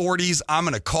the 40s. I'm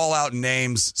going to call out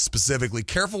names specifically.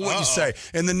 Careful what you say.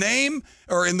 In the name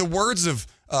or in the words of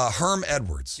Herm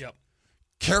Edwards. Yep.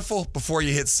 Careful before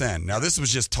you hit send. Now, this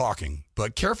was just talking,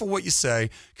 but careful what you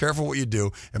say, careful what you do.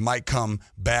 It might come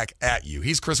back at you.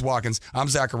 He's Chris Watkins. I'm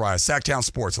Zachariah. Sacktown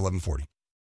Sports, 1140.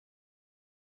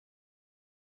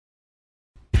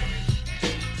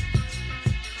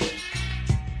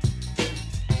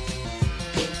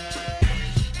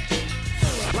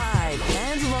 Live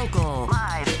and local.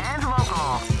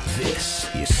 This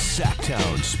is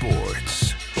Sacktown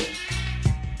Sports.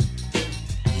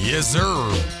 Yes,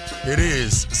 sir. It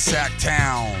is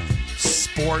Sacktown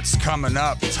Sports coming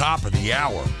up, top of the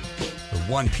hour, the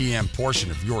 1 p.m. portion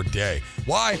of your day.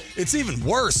 Why? It's even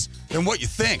worse than what you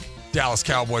think, Dallas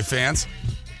Cowboy fans.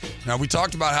 Now, we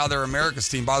talked about how they're America's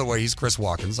team. By the way, he's Chris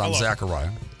Watkins. I'm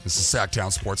Zachariah. This is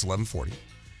Sacktown Sports 1140.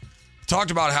 Talked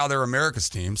about how they're America's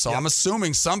team, so I'm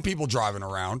assuming some people driving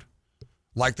around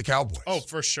like the Cowboys. Oh,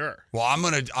 for sure. Well, I'm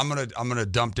gonna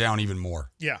dump down even more.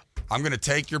 Yeah. I'm going to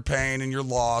take your pain and your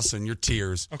loss and your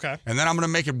tears. Okay. And then I'm going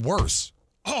to make it worse.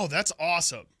 Oh, that's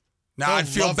awesome. Now, I'd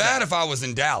feel bad if I was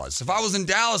in Dallas. If I was in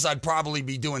Dallas, I'd probably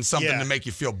be doing something to make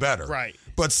you feel better. Right.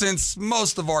 But since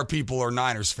most of our people are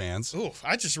Niners fans. Ooh,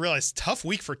 I just realized tough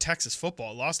week for Texas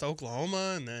football. Lost to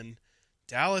Oklahoma and then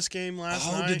Dallas game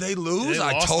last night. Oh, did they lose?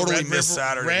 I lost totally the missed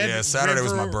Saturday. Saturday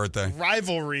was my birthday.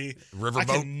 Rivalry. Riverboat? I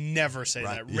can never say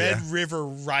that. Red River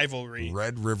Rivalry.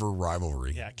 Red River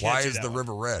Rivalry. Yeah, why is the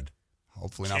river red?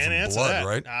 Hopefully not from blood,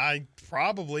 right?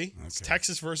 Probably. Okay. It's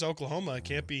Texas versus Oklahoma. It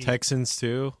can't be. Texans,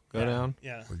 too, go down.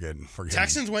 Yeah. We're getting.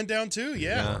 Texans went down, too,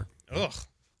 yeah. Ugh.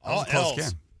 All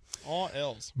L's. All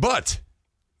L's. But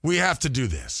we have to do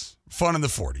this. Fun in the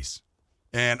 40s.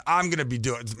 And I'm going to be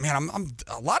doing, man, I'm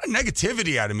a lot of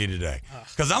negativity out of me today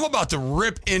because I'm about to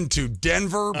rip into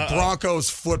Denver Broncos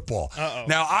football.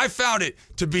 Now, I found it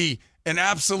to be an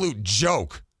absolute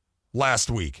joke last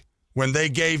week when they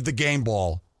gave the game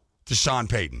ball to Sean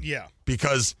Payton. Yeah.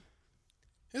 Because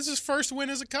this is his first win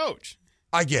as a coach.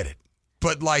 I get it.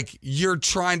 But, like, you're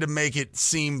trying to make it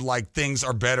seem like things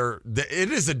are better.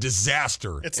 It is a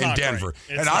disaster in Denver.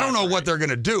 And I don't know what they're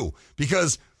going to do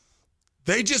because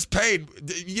they just paid.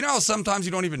 You know how sometimes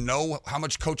you don't even know how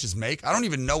much coaches make? I don't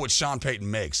even know what Sean Payton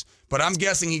makes. But I'm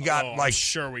guessing he got I'm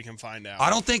sure we can find out.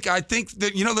 I think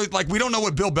that, like, we don't know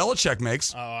what Bill Belichick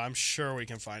makes. Oh, I'm sure we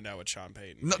can find out what Sean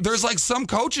Payton makes. There's like some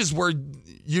coaches where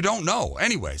you don't know.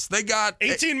 Anyways, they got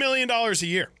 $18 million a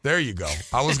year. There you go.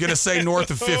 I was going to say north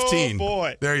of 15. Oh,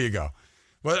 boy. There you go.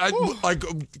 But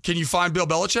can you find Bill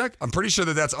Belichick? I'm pretty sure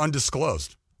that's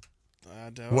undisclosed.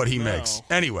 I don't what he know. makes.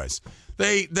 Anyways,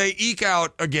 they eke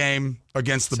out a game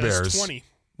against the Bears 20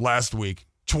 last week.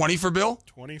 20 for Bill?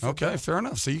 20 for Okay, Bill. fair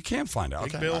enough. So you can find out.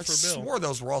 Big Okay. Bill I for Bill. swore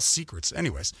those were all secrets.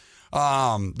 Anyways,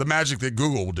 the magic that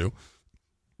Google will do.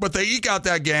 But they eke out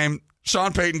that game.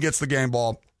 Sean Payton gets the game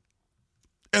ball.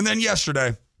 And then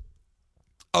yesterday,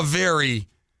 a very,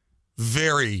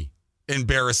 very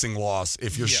embarrassing loss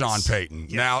if you're Sean Payton.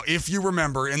 Yes. Now, if you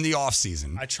remember in the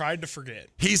offseason, I tried to forget.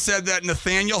 he said that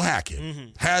Nathaniel Hackett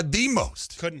had the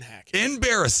most Couldn't hack it.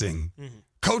 embarrassing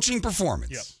coaching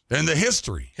performance in the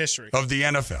history of the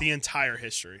NFL. The entire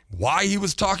history. Why he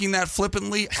was talking that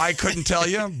flippantly, I couldn't tell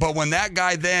you. But when that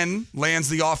guy then lands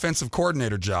the offensive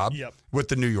coordinator job with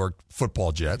the New York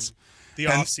Football Jets. The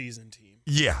offseason team.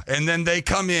 Yeah, and then they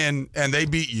come in and they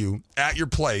beat you at your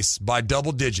place by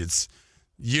double digits.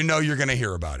 You know you're going to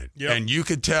hear about it. Yep. And you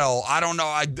could tell, I don't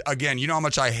know, again, you know how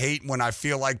much I hate when I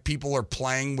feel like people are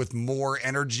playing with more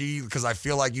energy because I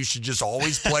feel like you should just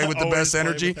always play with the best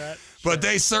energy. But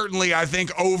they certainly, I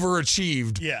think,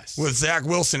 overachieved with Zach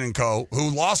Wilson and co., who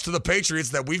lost to the Patriots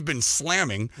that we've been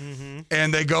slamming.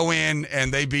 And they go in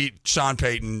and they beat Sean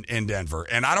Payton in Denver.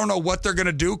 And I don't know what they're going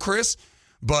to do, Chris,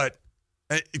 but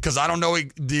because I don't know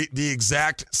the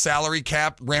exact salary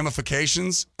cap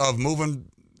ramifications of moving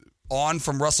on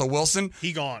from Russell Wilson.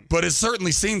 He gone. But it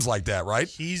certainly seems like that, right?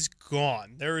 He's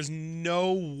gone. There is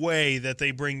no way that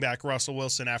they bring back Russell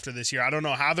Wilson after this year. I don't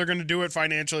know how they're going to do it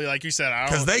financially, like you said.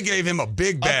 Because they gave him a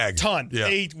big bag. A ton. Yeah.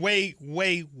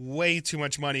 Way too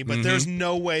much money. But there's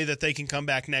no way that they can come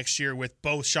back next year with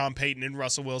both Sean Payton and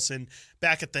Russell Wilson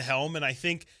back at the helm. And I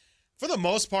think, for the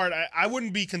most part, I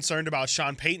wouldn't be concerned about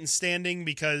Sean Payton standing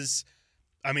because –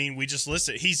 I mean, we just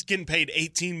listed. He's getting paid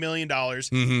 $18 million.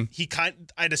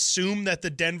 I'd assume that the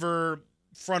Denver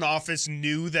front office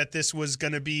knew that this was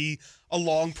going to be a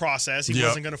long process. He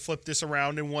wasn't going to flip this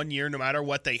around in 1 year, no matter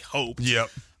what they hoped.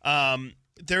 It's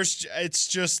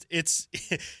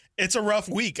a rough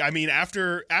week. I mean,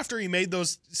 after he made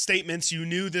those statements, you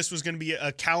knew this was going to be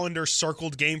a calendar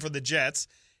circled game for the Jets.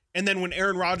 And then when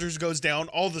Aaron Rodgers goes down,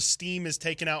 all the steam is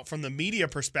taken out from the media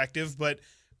perspective, but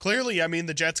clearly, I mean,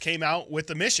 the Jets came out with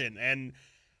a mission. And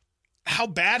how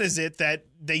bad is it that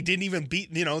they didn't even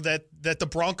beat, that the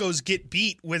Broncos get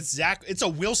beat with Zach? It's a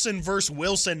Wilson versus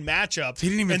Wilson matchup. He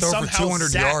didn't even throw for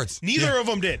 200 yards. Neither of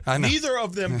them did. I know. Neither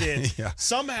of them did.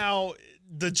 Somehow,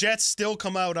 the Jets still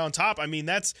come out on top. I mean,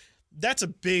 that's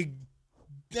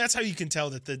how you can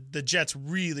tell that the Jets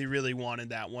really, really wanted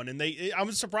that one. And I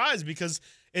was surprised because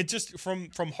it just, from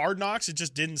Hard Knocks, it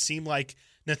just didn't seem like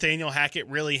Nathaniel Hackett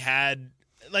really had...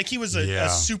 Like he was a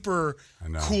super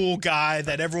cool guy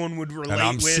that everyone would relate with. And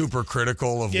I'm super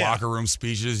critical of locker room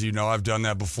speeches. You know, I've done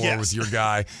that before with your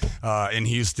guy in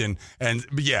Houston. And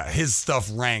his stuff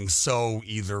rang so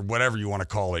either whatever you want to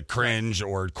call it, cringe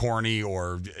or corny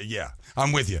or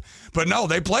I'm with you. But no,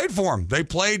 they played for him. They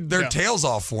played their tails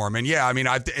off for him. And I mean,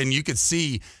 and you could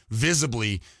see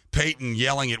visibly Peyton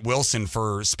yelling at Wilson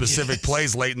for specific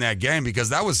plays late in that game because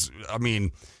that was, I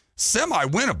mean,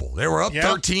 semi-winnable. They were up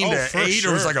 13-8. Sure.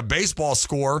 It was like a baseball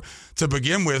score to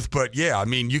begin with. But, I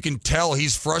mean, you can tell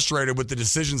he's frustrated with the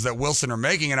decisions that Wilson are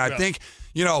making. And I think,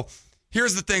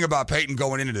 here's the thing about Peyton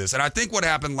going into this. And I think what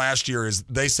happened last year is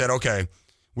they said, okay,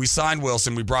 we signed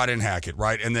Wilson. We brought in Hackett,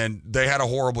 right? And then they had a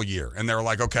horrible year. And they were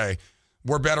like, okay,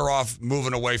 we're better off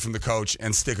moving away from the coach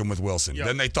and sticking with Wilson. Yep.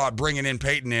 Then they thought bringing in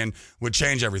Peyton in would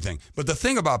change everything. But the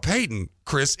thing about Peyton,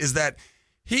 Chris, is that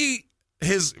he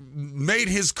has made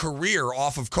his career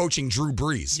off of coaching Drew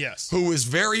Brees, who is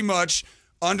very much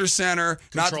under center,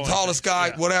 not the tallest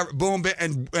guy, whatever, boom,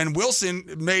 and Wilson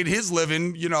made his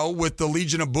living, with the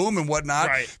Legion of Boom and whatnot,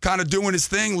 kind of doing his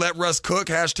thing, let Russ cook,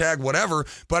 hashtag whatever,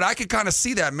 but I could kind of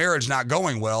see that marriage not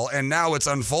going well, and now it's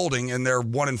unfolding, and they're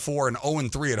 1-4 and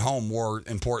 0-3 at home, more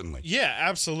importantly. Yeah,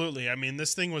 absolutely. I mean,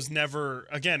 this thing was never,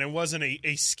 again, it wasn't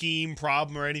a scheme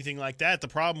problem or anything like that. The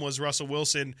problem was Russell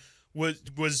Wilson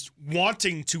was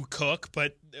wanting to cook,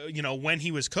 but, when he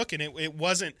was cooking,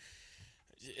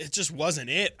 it just wasn't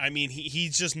it. I mean,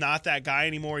 he's just not that guy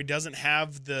anymore. He doesn't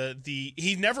have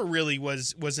he never really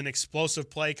was an explosive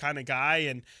play kind of guy.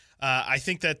 And I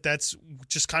think that's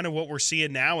just kind of what we're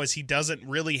seeing now is he doesn't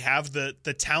really have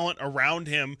the talent around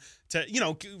him to,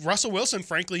 Russell Wilson,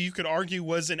 frankly, you could argue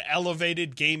was an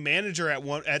elevated game manager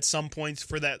at some points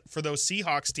for those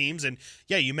Seahawks teams. And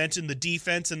yeah, you mentioned the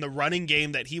defense and the running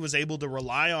game that he was able to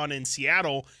rely on in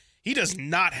Seattle. He does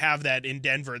not have that in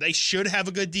Denver. They should have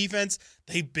a good defense.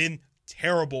 They've been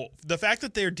terrible. The fact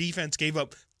that their defense gave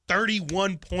up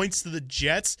 31 points to the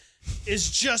Jets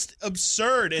is just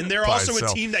absurd. And they're also a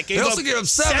team that gave up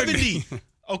 70.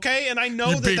 Okay, and I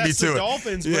know that's the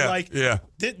Dolphins, but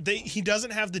he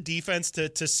doesn't have the defense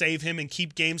to save him and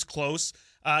keep games close.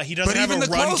 He doesn't have a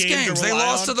run game to rely they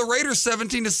lost on. to the Raiders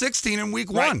 17-16 in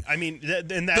week 1. I mean,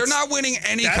 they're not winning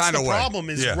any kind of way. The problem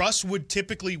is Russ would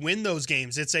typically win those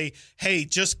games. It's hey,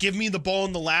 just give me the ball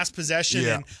in the last possession,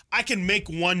 and I can make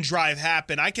one drive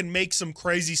happen. I can make some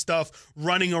crazy stuff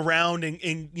running around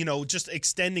and just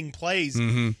extending plays.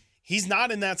 Mm-hmm. He's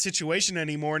not in that situation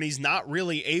anymore, and he's not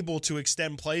really able to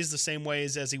extend plays the same way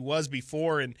as he was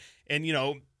before. And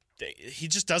he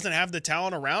just doesn't have the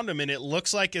talent around him, and it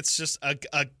looks like it's just,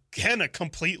 a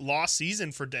complete lost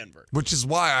season for Denver. Which is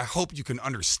why I hope you can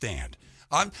understand.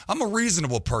 I'm a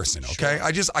reasonable person, okay?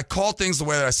 Sure. I call things the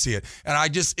way that I see it, and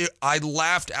I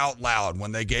laughed out loud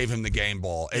when they gave him the game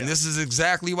ball, and this is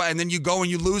exactly why. And then you go and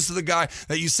you lose to the guy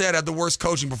that you said had the worst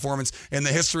coaching performance in the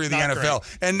history of the NFL.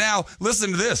 Great. And now,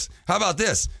 listen to this. How about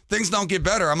this? Things don't get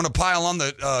better. I'm going to pile on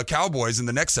the Cowboys in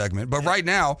the next segment, but right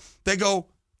now, they go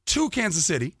to Kansas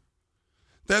City.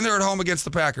 Then they're at home against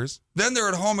the Packers. Then they're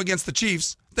at home against the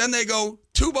Chiefs. Then they go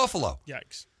to Buffalo.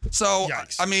 Yikes. So,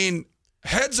 I mean,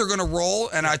 heads are going to roll,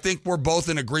 and I think we're both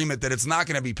in agreement that it's not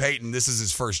going to be Peyton. This is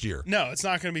his first year. No, it's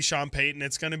not going to be Sean Payton.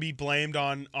 It's going to be blamed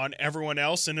on everyone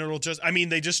else, and it'll just – I mean,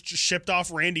 they just shipped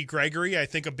off Randy Gregory. I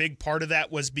think a big part of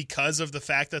that was because of the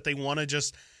fact that they want to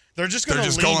just – they're just going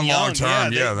to lean young. Long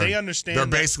term. They understand. They're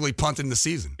basically punting the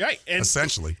season. Right. And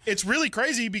essentially. It's really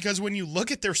crazy because when you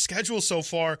look at their schedule so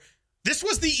far – this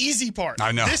was the easy part.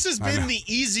 I know. This has been the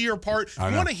easier part.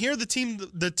 You want to hear the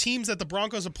teams that the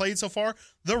Broncos have played so far?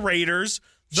 The Raiders,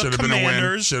 the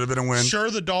Commanders. Should have been a win. Sure,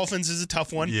 the Dolphins is a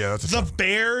tough one. Yeah, that's a tough one. The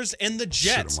Bears and the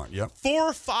Jets. Should have won. Yep. 4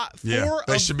 or 5.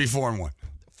 They should be 4-1.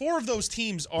 4 of those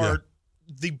teams are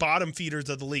the bottom feeders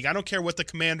of the league. I don't care what the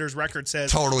Commanders' record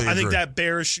says. Totally agree. I think that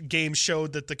Bears game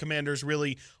showed that the Commanders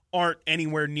really aren't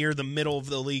anywhere near the middle of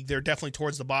the league. They're definitely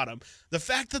towards the bottom. The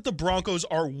fact that the Broncos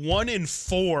are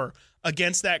 1-4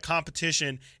 against that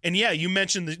competition, and you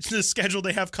mentioned the schedule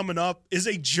they have coming up is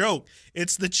a joke.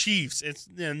 It's the Chiefs,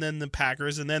 and then the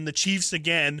Packers, and then the Chiefs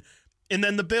again, and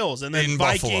then the Bills, and then in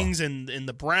Vikings, Buffalo. and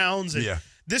the Browns. And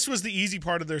this was the easy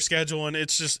part of their schedule, and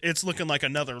it's looking like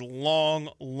another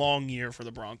long year for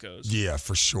the Broncos. Yeah,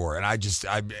 for sure. And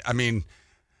I mean,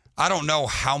 I don't know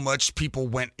how much people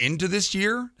went into this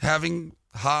year having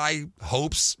high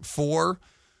hopes for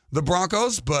the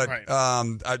Broncos, but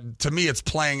to me, it's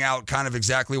playing out kind of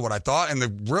exactly what I thought. And the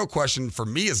real question for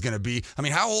me is going to be, I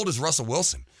mean, how old is Russell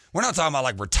Wilson? We're not talking about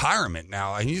like retirement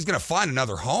now. I mean, he's going to find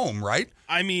another home, right?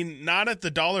 I mean, not at the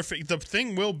dollar. The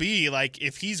thing will be like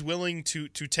if he's willing to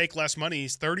take less money.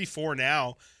 He's 34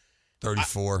 now.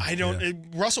 34. I don't.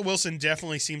 Russell Wilson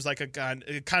definitely seems like a kind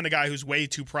of guy who's way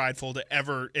too prideful to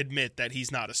ever admit that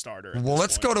he's not a starter. Well,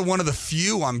 let's go to one of the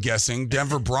few, I'm guessing,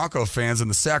 Denver Bronco fans in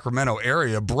the Sacramento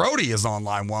area. Brody is on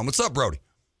line 1. What's up, Brody?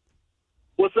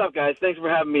 What's up, guys? Thanks for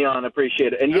having me on. I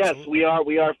appreciate it. And Absolutely. Yes,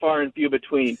 we are far and few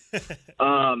between.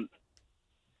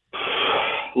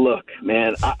 Look,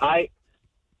 man, I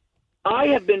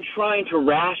have been trying to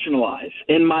rationalize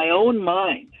in my own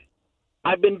mind.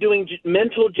 I've been doing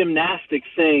mental gymnastics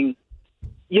saying,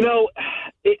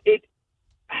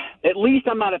 at least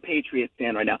I'm not a Patriots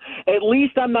fan right now. At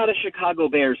least I'm not a Chicago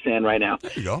Bears fan right now.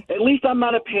 There you go. At least I'm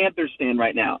not a Panthers fan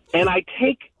right now. And I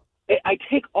take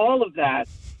all of that,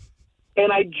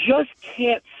 and I just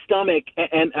can't stomach,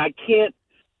 and I can't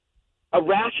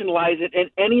rationalize it in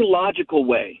any logical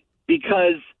way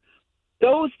because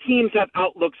those teams have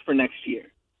outlooks for next year.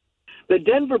 The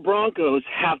Denver Broncos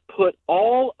have put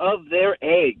all of their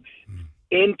eggs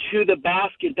into the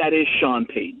basket that is Sean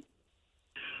Payton.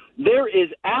 There is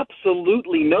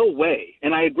absolutely no way,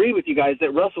 and I agree with you guys,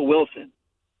 that Russell Wilson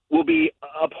will be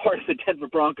a part of the Denver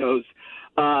Broncos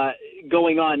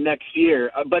going on next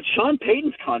year. But Sean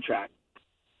Payton's contract,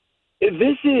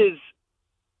 this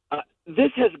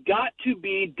has got to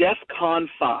be DEFCON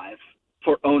 5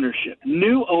 for ownership,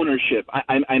 new ownership,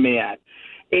 I may add.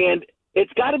 And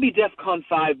it's got to be DEFCON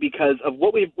 5 because of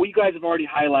what you guys have already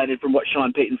highlighted from what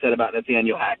Sean Payton said about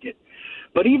Nathaniel Hackett.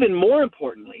 But even more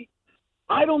importantly,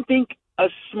 I don't think a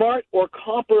smart or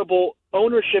comparable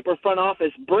ownership or front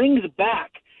office brings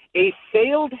back a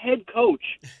failed head coach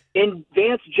in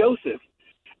Vance Joseph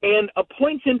and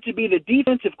appoints him to be the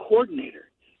defensive coordinator.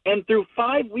 And through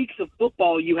 5 weeks of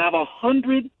football, you have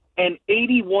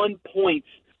 181 points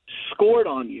scored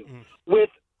on you with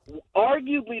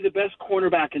arguably the best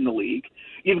cornerback in the league.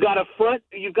 You've got a front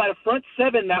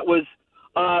seven that was,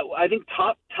 I think,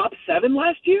 top 7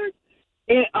 last year.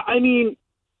 And I mean,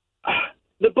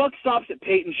 the buck stops at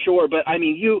Peyton, sure, but I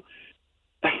mean,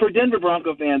 for Denver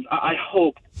Bronco fans, I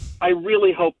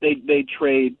really hope they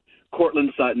trade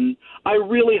Cortland Sutton. I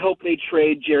really hope they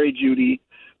trade Jerry Jeudy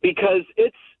because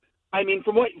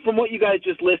from what you guys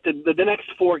just listed, the next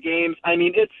 4 games, I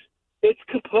mean, it's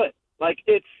kaput. Like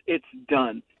it's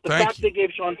done. The fact they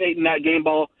gave Sean Payton that game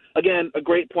ball, again, a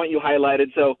great point you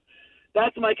highlighted. So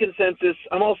that's my consensus.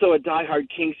 I'm also a diehard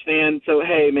Kings fan. So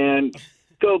hey, man.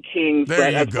 Go Kings. There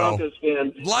you go.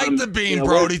 Fan, like the bean,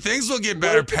 Brody. Things will get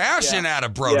better. Passion out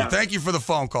of Brody. Yeah. Thank you for the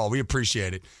phone call. We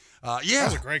appreciate it. Yeah. That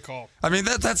was a great call. I mean,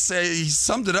 that's he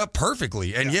summed it up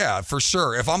perfectly. And yeah, for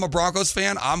sure. If I'm a Broncos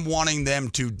fan, I'm wanting them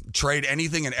to trade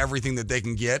anything and everything that they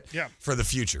can get for the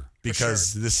future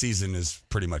because this season is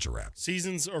pretty much a wrap.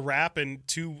 Season's a wrap, and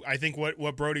I think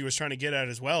what Brody was trying to get at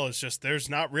as well is just there's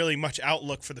not really much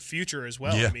outlook for the future as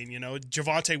well. Yeah. I mean,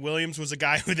 Javonte Williams was a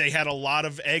guy who they had a lot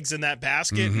of eggs in that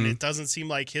basket, and it doesn't seem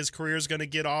like his career is going to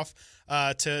get off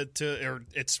or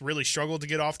it's really struggled to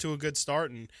get off to a good start.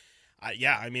 And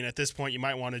I mean, at this point, you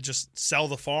might want to just sell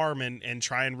the farm and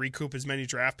try and recoup as many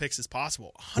draft picks as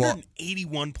possible.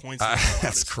 181 points.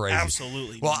 That's crazy.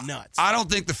 Absolutely nuts. I don't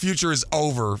think the future is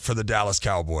over for the Dallas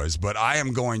Cowboys, but I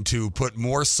am going to put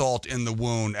more salt in the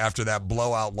wound after that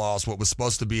blowout loss, what was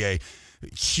supposed to be a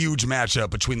huge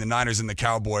matchup between the Niners and the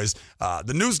Cowboys.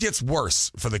 The news gets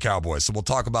worse for the Cowboys, so we'll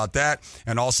talk about that.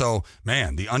 And also,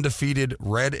 man, the undefeated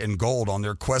red and gold on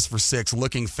their quest for 6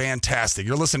 looking fantastic.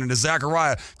 You're listening to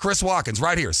Zachariah, Chris Watkins,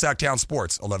 right here, Sacktown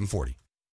Sports, 1140.